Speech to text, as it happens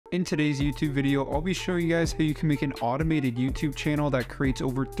In today's YouTube video, I'll be showing you guys how you can make an automated YouTube channel that creates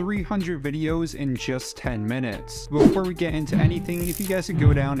over 300 videos in just 10 minutes. Before we get into anything, if you guys could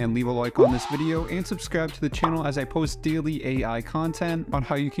go down and leave a like on this video and subscribe to the channel as I post daily AI content on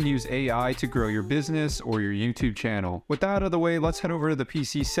how you can use AI to grow your business or your YouTube channel. With that out of the way, let's head over to the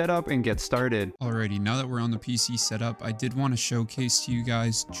PC setup and get started. Alrighty, now that we're on the PC setup, I did want to showcase to you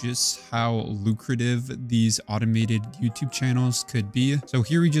guys just how lucrative these automated YouTube channels could be. So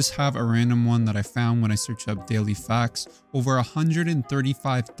here we just have a random one that I found when I searched up daily facts. Over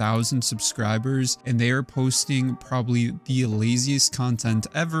 135,000 subscribers, and they are posting probably the laziest content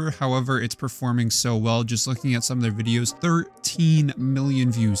ever. However, it's performing so well. Just looking at some of their videos, 13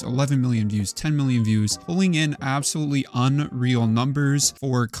 million views, 11 million views, 10 million views, pulling in absolutely unreal numbers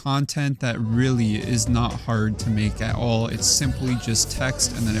for content that really is not hard to make at all. It's simply just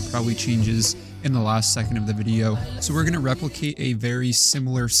text, and then it probably changes in the last second of the video. So we're going to replicate a very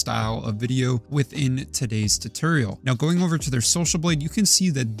similar style of video within today's tutorial. Now going over to their social blade, you can see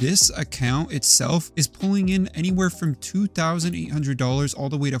that this account itself is pulling in anywhere from $2,800 all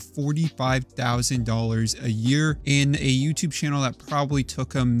the way to $45,000 a year in a YouTube channel that probably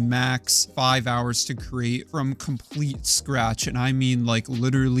took a max 5 hours to create from complete scratch. And I mean like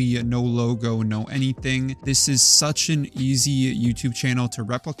literally no logo, no anything. This is such an easy YouTube channel to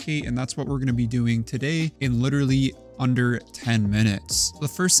replicate, and that's what we're going to be doing today in literally under 10 minutes. The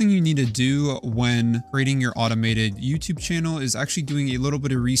first thing you need to do when creating your automated YouTube channel is actually doing a little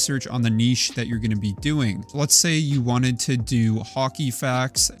bit of research on the niche that you're going to be doing. So let's say you wanted to do hockey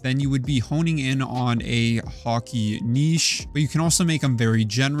facts, then you would be honing in on a hockey niche, but you can also make them very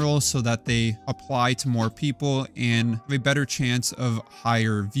general so that they apply to more people and have a better chance of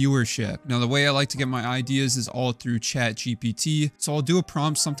higher viewership. Now, the way I like to get my ideas is all through ChatGPT. So I'll do a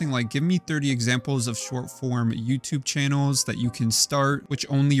prompt, something like, give me 30 examples of short form YouTube channels that you can start, which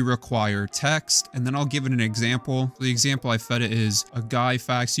only require text. And then I'll give it an example. The example I fed it is a guy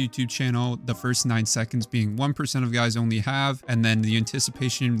facts YouTube channel, the first 9 seconds being 1% of guys only have, and then the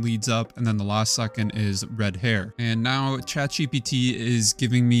anticipation leads up, and then the last second is red hair. And now ChatGPT is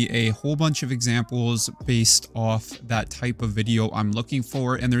giving me a whole bunch of examples based off that type of video I'm looking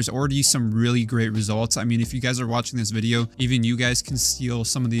for, and there's already some really great results. I mean, if you guys are watching this video, even you guys can steal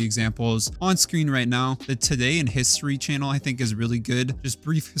some of the examples on screen right now. The Today in History channel I think is really good. Just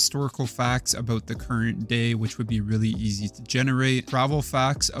brief historical facts about the current day, which would be really easy to generate. Travel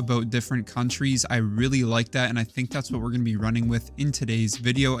facts about different countries. I really like that, and I think that's what we're going to be running with in today's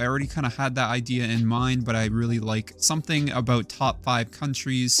video. I already kind of had that idea in mind, but I really like something about top 5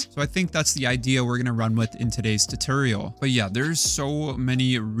 countries. So I think that's the idea we're going to run with in today's tutorial. But yeah, there's so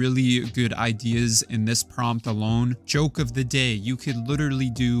many really good ideas in this prompt alone. Joke of the day. You could literally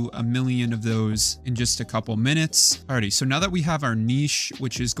do a million of those in just a couple minutes. Alrighty, so now that we have our niche,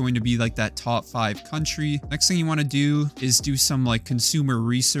 which is going to be like that top 5 country, next thing you want to do is do some like consumer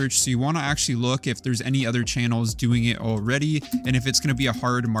research. So you want to actually look if there's any other channels doing it already, and if it's going to be a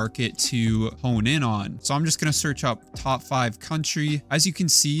hard market to hone in on. So I'm just going to search up top 5 country. As you can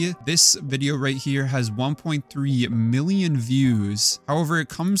see, this video right here has 1.3 million views. However, it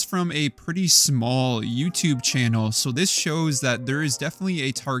comes from a pretty small YouTube channel. So this shows that there is definitely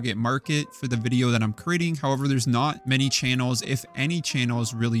a target market for the video that I'm creating. However, there's not many channels, if any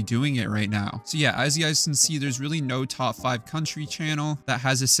channels, really doing it right now. So yeah, as you guys can see, there's really no top 5 country channel that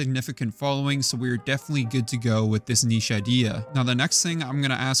has a significant following. So we're definitely good to go with this niche idea. Now, the next thing I'm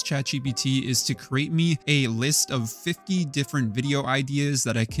going to ask ChatGPT is to create me a list of 50 different video ideas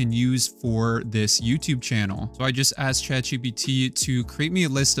that I can use for this YouTube channel. So I just asked ChatGPT to create me a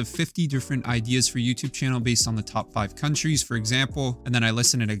list of 50 different ideas for YouTube channel based on the top 5 countries, for example. And then I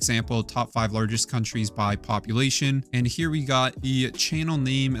listed an example, top 5 largest countries by population. And here we got the channel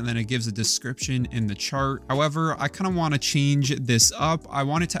name, and then it gives a description in the chart. However, I kind of want to change this up. I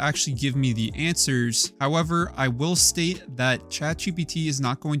want it to actually give me the answers. However, I will state that ChatGPT is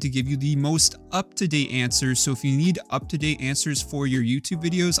not going to give you the most up-to-date answers. So if you need up-to-date answers for your YouTube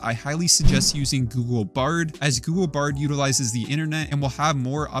videos, I highly suggest using Google Bard, as Google Bard utilizes the internet and will have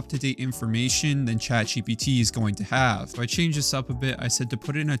more up-to-date information than ChatGPT is going to have. So I changed this up a bit. I said to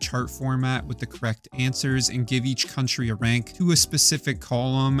put it in a chart format with the correct answers and give each country a rank to a specific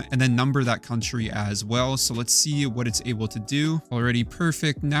column, and then number that country as well. So let's see what it's able to do. Already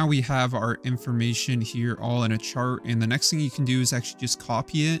perfect. Now we have our information here all in a chart, and the next thing you can do is actually just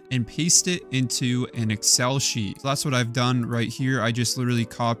copy it and paste it into an Excel sheet. So that's what I've done right here. I just literally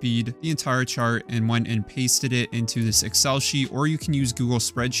copied the entire chart and went and pasted it into this Excel sheet, or you can use Google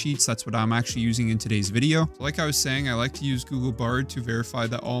Spreadsheets. That's what I'm actually using in today's video. So like I was saying, I like to use Google Bard to verify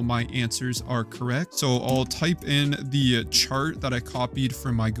that all my answers are correct. So I'll type in the chart that I copied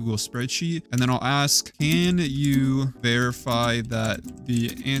from my Google spreadsheet, and then I'll ask, can you verify that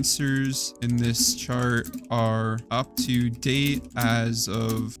the answers in this chart are up to date as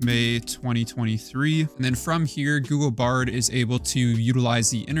of May 2023? And then from here, Google Bard is able to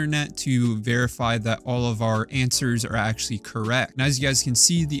utilize the internet to verify that all of our answers are actually correct. And as you guys can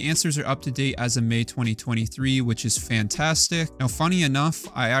see, the answers are up to date as of May 2023, which is fantastic. Now, funny enough,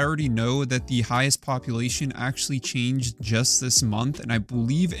 I already know that the highest population actually changed just this month, and I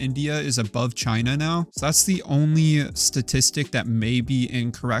believe India is above China now. So that's the only statistic that may be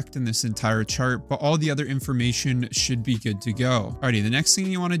incorrect in this entire chart, but all the other information should be good to go. Alrighty, the next thing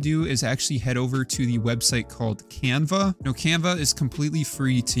you want to do is actually head over to the website called Canva. Now, Canva is completely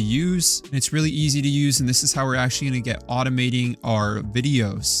free to use, and it's really easy to use, and this is how we're actually going to get automating our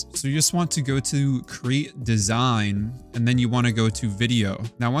videos. So you just want to go to create design, and then you want to go to video.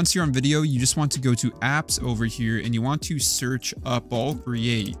 Now, once you're on video, you just want to go to apps over here, and you want to search up bulk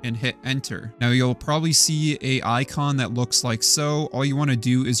create and hit enter. Now, you'll probably see a icon that looks like so. All you want to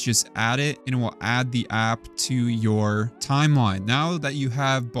do is just add it, and it will add the app to your timeline. Now that you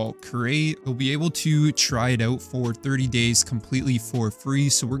have bulk create, you'll be able to try it out for 30 days completely for free.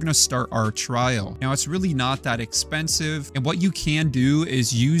 So we're going to start our trial. Now, it's really not that expensive, and what you can do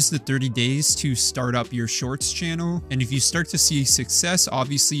is use the 30 days to start up your shorts channel. And if you start to see success,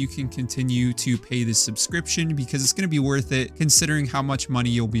 obviously you can continue to pay the subscription because it's going to be worth it considering how much money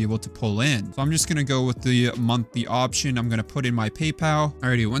you'll be able to pull in. So I'm just going to go with the monthly option. I'm going to put in my PayPal.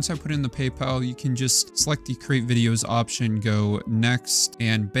 Alrighty, once I put in the PayPal, you can just select the create videos option, go next,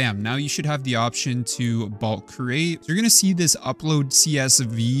 and bam, now you should have the option to bulk create. So you're going to see this upload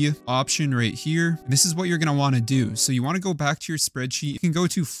CSV option right here. This is what you're going to want to do. So you want to go back to your spreadsheet. You can go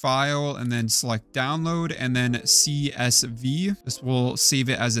to file and then select download and then CSV. This will save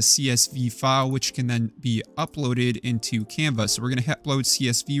it as a CSV file, which can then be uploaded into Canva. So we're going to hit upload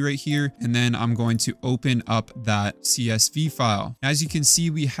CSV right here, and then I'm going to open up that CSV file. As you can see,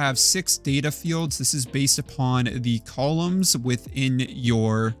 we have 6 data fields. This is based upon the columns within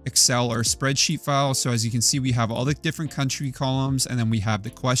your Excel or spreadsheet file. So as you can see, we have all the different country columns, and then we have the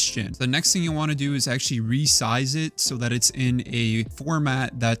question. The next thing you want to do is actually resize it so that it's in a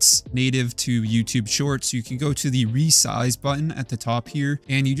format that's native to YouTube Shorts. So you can go to the resize button at the top here,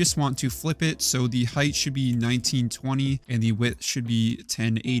 and you just want to flip it. So the height should be 1920 and the width should be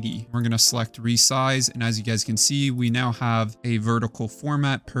 1080. We're going to select resize, and as you guys can see, we now have a vertical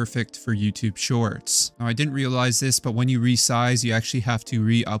format perfect for YouTube Shorts. Now, I didn't realize this, but when you resize, you actually have to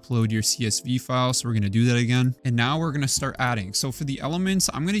re-upload your CSV file. So we're going to do that again. And now we're going to start adding. So for the elements,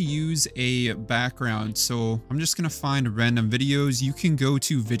 I'm going to use a background. So I'm just going to find random videos. You can go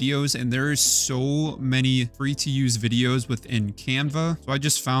to videos, and there is so many free to use videos within Canva. So I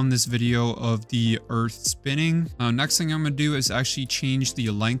just found this video of the earth spinning. Next thing I'm going to do is actually change the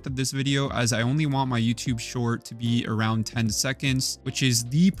length of this video, as I only want my YouTube short to be around 10 seconds, which is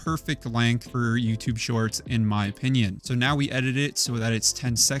the perfect length for YouTube Shorts in my opinion. So now we edit it so that it's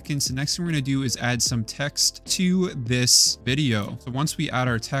 10 seconds. The next thing we're going to do is add some text to this video. So once we add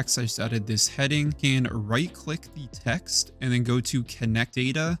our text, I just added this heading. You can right click the text and then go to connect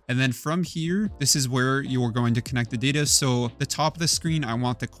data. And then from here, this is where you're going to connect the data. So the top of the screen, I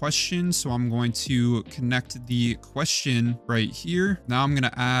want the question. So I'm going to connect the question right here. Now I'm going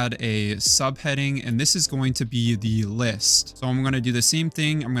to add a subheading, and this is going to be the list. So I'm going to do the same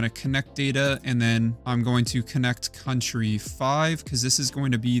thing. I'm going to connect data, and then I'm going to connect country 5 because this is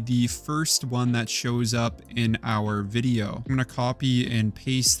going to be the first one that shows up in our video. I'm going to copy and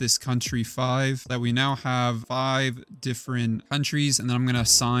paste this country 5 that we now have 5 different countries, and then I'm going to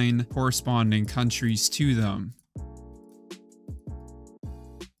assign corresponding countries to them.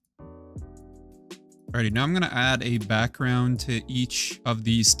 Alrighty, now I'm going to add a background to each of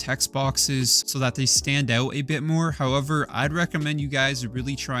these text boxes so that they stand out a bit more. However, I'd recommend you guys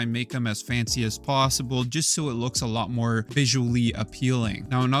really try and make them as fancy as possible just so it looks a lot more visually appealing.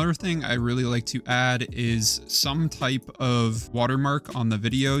 Now, another thing I really like to add is some type of watermark on the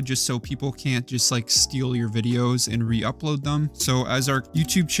video just so people can't just like steal your videos and re-upload them. So as our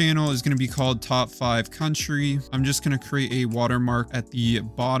YouTube channel is going to be called Top 5 Country, I'm just going to create a watermark at the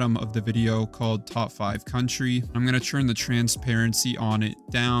bottom of the video called Top 5 Country. I'm going to turn the transparency on it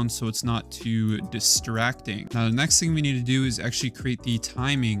down so it's not too distracting. Now, the next thing we need to do is actually create the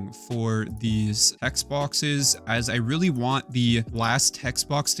timing for these text boxes, as I really want the last text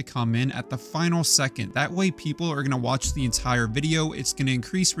box to come in at the final second. That way people are going to watch the entire video. It's going to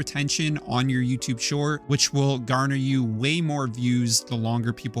increase retention on your YouTube short, which will garner you way more views the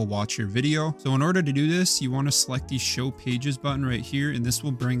longer people watch your video. So in order to do this, you want to select the show pages button right here, and this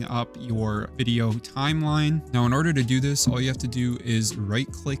will bring up your video timeline. Now, in order to do this, all you have to do is right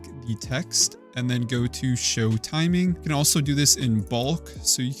click the text and then go to show timing. You can also do this in bulk,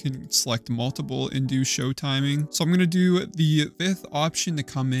 so you can select multiple and do show timing. So I'm going to do the 5th option to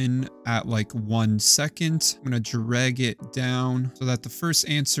come in at like 1 second. I'm going to drag it down so that the first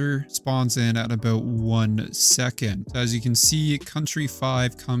answer spawns in at about 1 second. So as you can see, country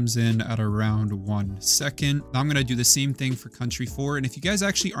 5 comes in at around 1 second. Now I'm going to do the same thing for country 4. And if you guys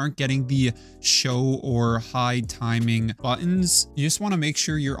actually aren't getting the show or hide timing buttons, you just want to make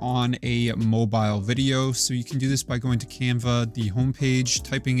sure you're on a mobile video. So you can do this by going to Canva, the homepage,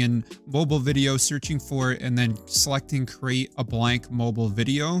 typing in mobile video, searching for it, and then selecting create a blank mobile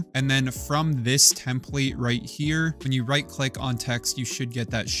video. And then from this template right here, when you right click on text, you should get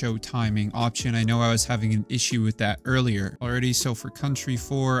that show timing option. I know I was having an issue with that earlier already. So for country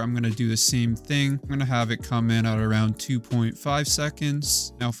 4, I'm going to do the same thing. I'm going to have it come in at around 2.5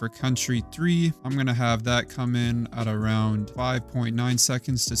 seconds. Now for country 3, I'm going to have that come in at around 5.9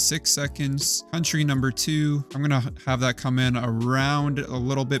 seconds to 6 seconds. Country number 2, I'm going to have that come in around a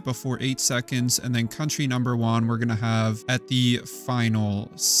little bit before 8 seconds. And then country number 1, we're going to have at the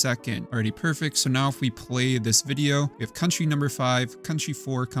final second. Already perfect. So now if we play this video, we have country number 5, country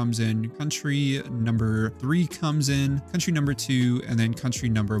 4 comes in, country number 3 comes in, country number 2, and then country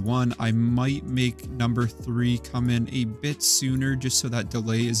number 1. I might make number 3 come in a bit sooner just so that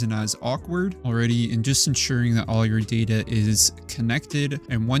delay isn't as awkward already, and just ensuring that all your data is connected.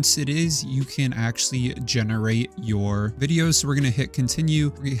 And once it is, you can actually generate your videos. So we're going to hit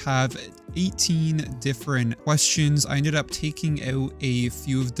continue. We have 18 different questions. I ended up taking out a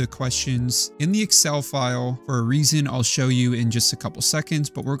few of the questions in the Excel file for a reason I'll show you in just a couple seconds,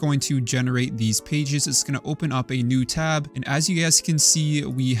 but we're going to generate these pages. It's going to open up a new tab. And as you guys can see,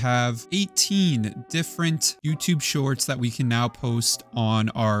 we have 18 different YouTube shorts that we can now post on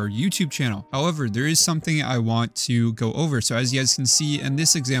our YouTube channel. However, there is something I want to go over. So as you guys can see in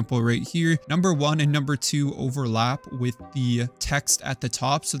this example right here, number 1 and number 2 overlap with the text at the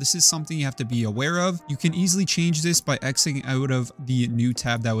top. So this is something you have to be aware of. You can easily change this by exiting out of the new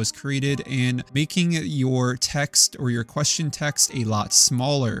tab that was created and making your text or your question text a lot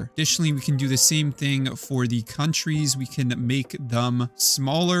smaller. Additionally, we can do the same thing for the countries. We can make them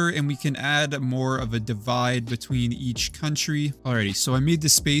smaller and we can add more of a divide between each country. Alrighty, so I made the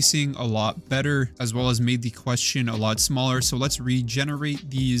spacing a lot better as well as made the question a lot smaller. So let's regenerate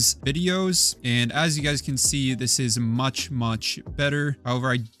these videos. And as you guys can see, this is much better.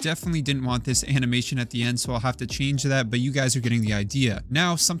 However, I definitely didn't want this animation at the end, so I'll have to change that, but you guys are getting the idea.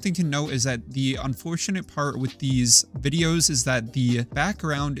 Now, something to note is that the unfortunate part with these videos is that the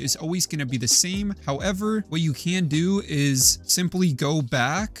background is always going to be the same. However, what you can do is simply go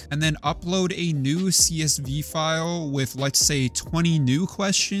back and then upload a new CSV file with, let's say, 20 new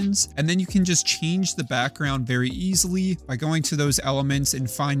questions, and then you can just change the background very easily by going to those elements and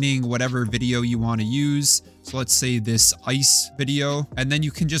finding whatever video you want to use. So let's say this ice video, and then you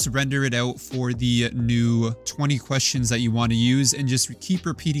can just render it out for the new 20 questions that you want to use and just keep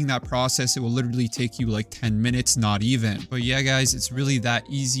repeating that process. It will literally take you like 10 minutes, not even. But yeah, guys, it's really that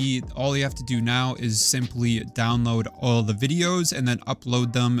easy. All you have to do now is simply download all the videos and then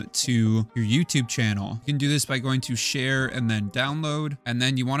upload them to your YouTube channel. You can do this by going to share and then download, and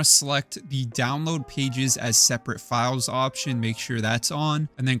then you want to select the download pages as separate files option. Make sure that's on,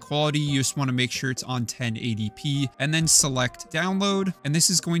 and then quality, you just want to make sure it's on 1080p, and then select download. And this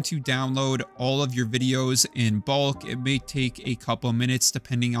is going to download all of your videos in bulk. It may take a couple minutes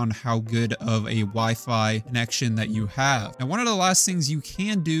depending on how good of a Wi-Fi connection that you have. Now, one of the last things you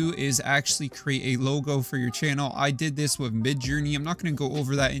can do is actually create a logo for your channel. I did this with Midjourney. I'm not going to go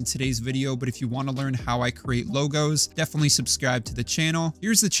over that in today's video, but if you want to learn how I create logos, definitely subscribe to the channel.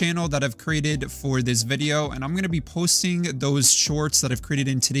 Here's the channel that I've created for this video, and I'm going to be posting those shorts that I've created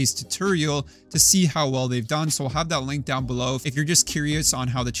in today's tutorial to see how well they've done. So I'll have that link down below if you're just curious on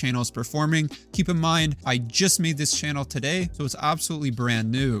how the channel is performing. Keep in mind, I just made this channel today, so it's absolutely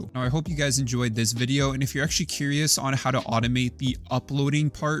brand new. Now, I hope you guys enjoyed this video, and if you're actually curious on how to automate the uploading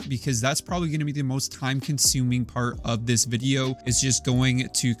part, because that's probably going to be the most time-consuming part of this video, is just going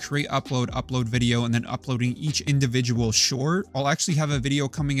to create, upload video, and then uploading each individual short. I'll actually have a video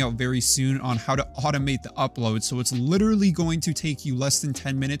coming out very soon on how to automate the upload, so it's literally going to take you less than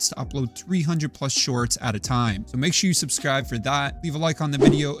 10 minutes to upload 300+ shorts at a time. So make sure you subscribe for that. Leave a like on the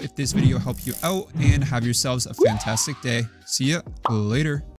video if this video helped you out, and have yourselves a fantastic day. See ya later.